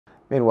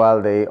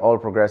Meanwhile, the All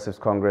Progressives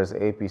Congress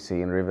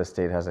A.P.C. in Rivers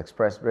State has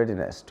expressed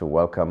readiness to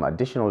welcome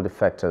additional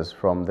defectors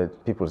from the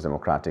People's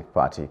Democratic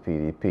Party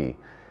 (PDP).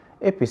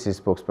 A.P.C.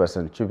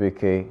 spokesperson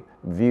Chubike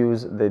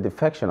views the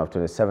defection of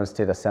 27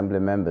 state assembly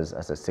members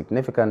as a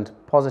significant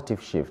positive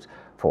shift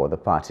for the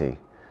party.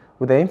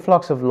 With the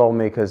influx of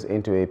lawmakers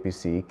into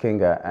A.P.C,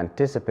 Kinga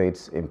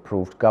anticipates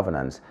improved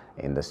governance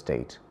in the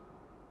state.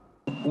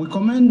 We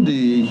commend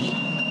the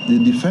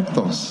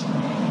defectors,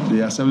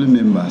 the assembly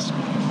members.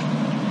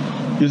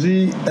 You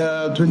see,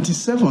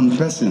 27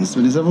 persons,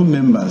 27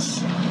 members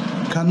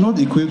cannot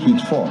equate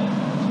with 4.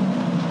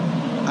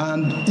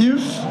 And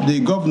if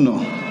the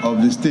governor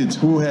of the state,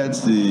 who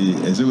heads the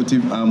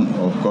executive arm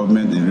of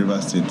government in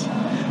Rivers State,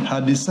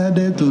 had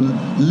decided to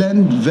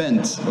lend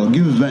vent or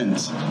give vent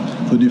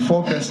to the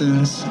 4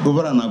 persons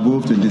over and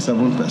above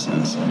 27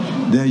 persons,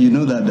 then you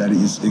know that there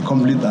is a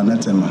complete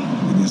anathema.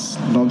 It is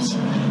not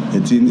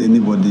a thing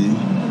anybody.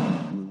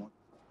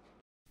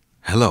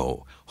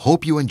 Hello,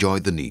 hope you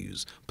enjoyed the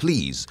news.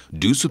 Please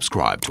do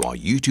subscribe to our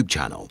YouTube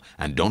channel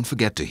and don't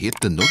forget to hit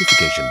the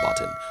notification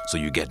button so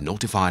you get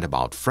notified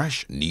about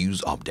fresh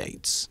news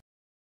updates.